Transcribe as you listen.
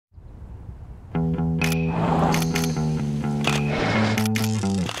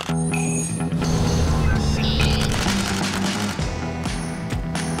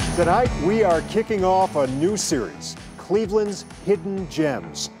Tonight, we are kicking off a new series, Cleveland's Hidden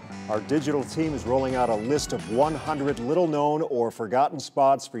Gems. Our digital team is rolling out a list of 100 little-known or forgotten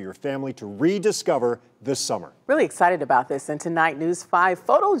spots for your family to rediscover this summer. Really excited about this, and tonight, News 5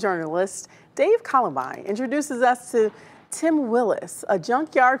 photojournalist Dave Columbine introduces us to Tim Willis, a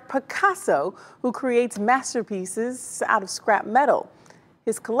junkyard Picasso who creates masterpieces out of scrap metal.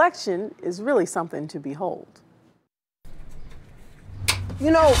 His collection is really something to behold. You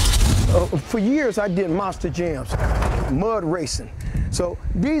know, for years I did monster jams, mud racing. So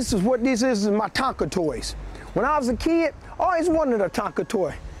this is my Tonka toys. When I was a kid, I always wanted a Tonka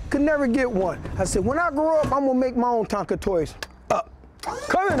toy. Could never get one. I said, when I grow up, I'm gonna make my own Tonka toys.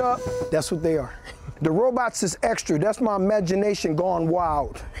 Coming up, that's what they are. The robots is extra. That's my imagination gone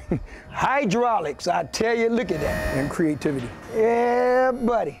wild. Hydraulics, I tell you, look at that. And creativity. Yeah,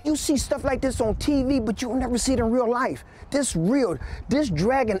 buddy. You see stuff like this on TV, but you'll never see it in real life. This real. This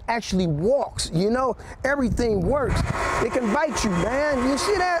dragon actually walks, you know? Everything works. It can bite you, man. You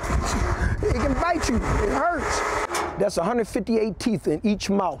see that? It can bite you. It hurts. That's 158 teeth in each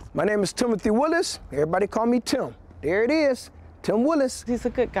mouth. My name is Tim Willis. Everybody call me Tim. There it is. Tim Willis. He's a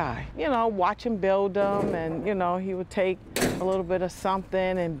good guy. You know, watch him build them, and, you know, he would take a little bit of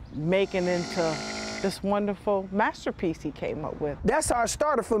something and make it into this wonderful masterpiece he came up with. That's how it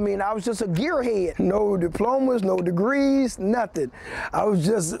started for me, and I was just a gearhead. No diplomas, no degrees, nothing. I was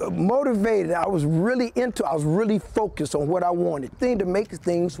just motivated. I was really focused on what I wanted. Thing to make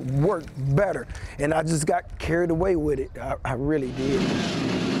things work better, and I just got carried away with it. I really did.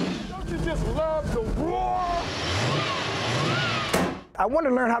 Don't you just love the roar? I want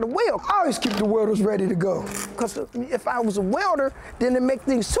to learn how to weld. I always keep the welders ready to go. Because if I was a welder, then it make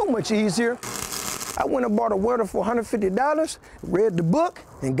things so much easier. I went and bought a welder for $150, read the book,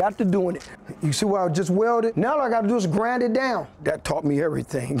 and got to doing it. You see where I just welded? Now all I got to do is grind it down. That taught me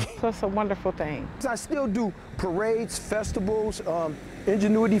everything. So it's a wonderful thing. I still do parades, festivals,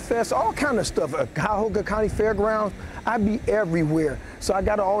 Ingenuity Fest, all kind of stuff. Cuyahoga County Fairgrounds. I be everywhere. So I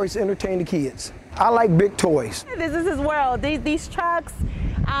got to always entertain the kids. I like big toys. This is his world. These trucks,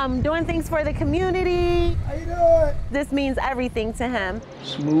 doing things for the community. How you doing? This means everything to him.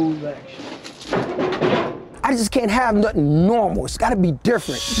 Smooth action. I just can't have nothing normal. It's gotta be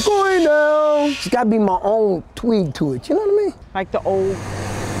different. It's going down. It's gotta be my own tweak to it, you know what I mean? Like the old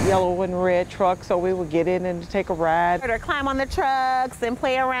yellow and red truck, so we would get in and take a ride. Or climb on the trucks and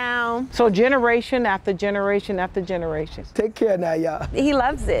play around. So generation after generation after generation. Take care now, y'all. He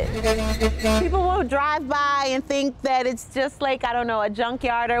loves it. People will drive by and think that it's just like, I don't know, a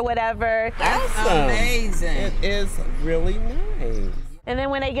junkyard or whatever. That's amazing. It is really nice. And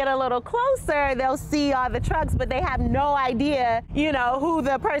then when they get a little closer, they'll see all the trucks, but they have no idea, you know, who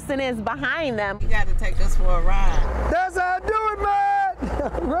the person is behind them. You got to take us for a ride. That's how I do it, man!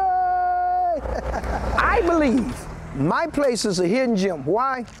 Right! I believe my place is a hidden gem.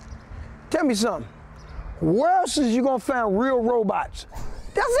 Why? Tell me something. Where else is you gonna find real robots?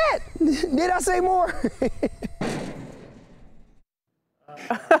 That's it! Did I say more?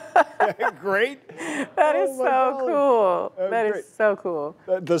 Great. That is so cool. That is so cool.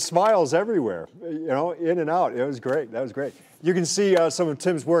 The smiles everywhere, you know, in and out. It was great. That was great. You can see some of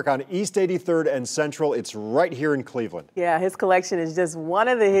Tim's work on East 83rd and Central. It's right here in Cleveland. Yeah, his collection is just one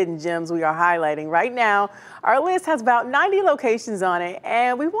of the hidden gems we are highlighting. Right now, our list has about 90 locations on it,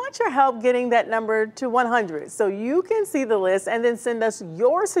 and we want your help getting that number to 100. So you can see the list and then send us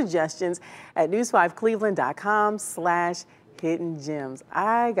your suggestions at news5cleveland.com/hidden gems.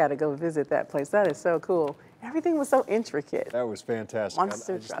 I got to go visit that place. That is so cool. Everything was so intricate. That was fantastic.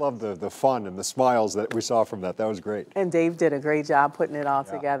 Monster I just truck. love the fun and the smiles that we saw from that. That was great. And Dave did a great job putting it all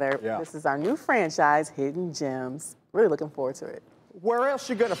together. Yeah. This is our new franchise, Hidden Gems. Really looking forward to it. Where else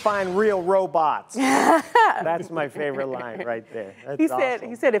you gonna find real robots? That's my favorite line right there. That's awesome.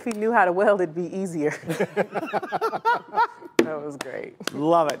 He said if he knew how to weld, it'd be easier. That was great.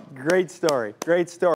 Love it. Great story. Great story.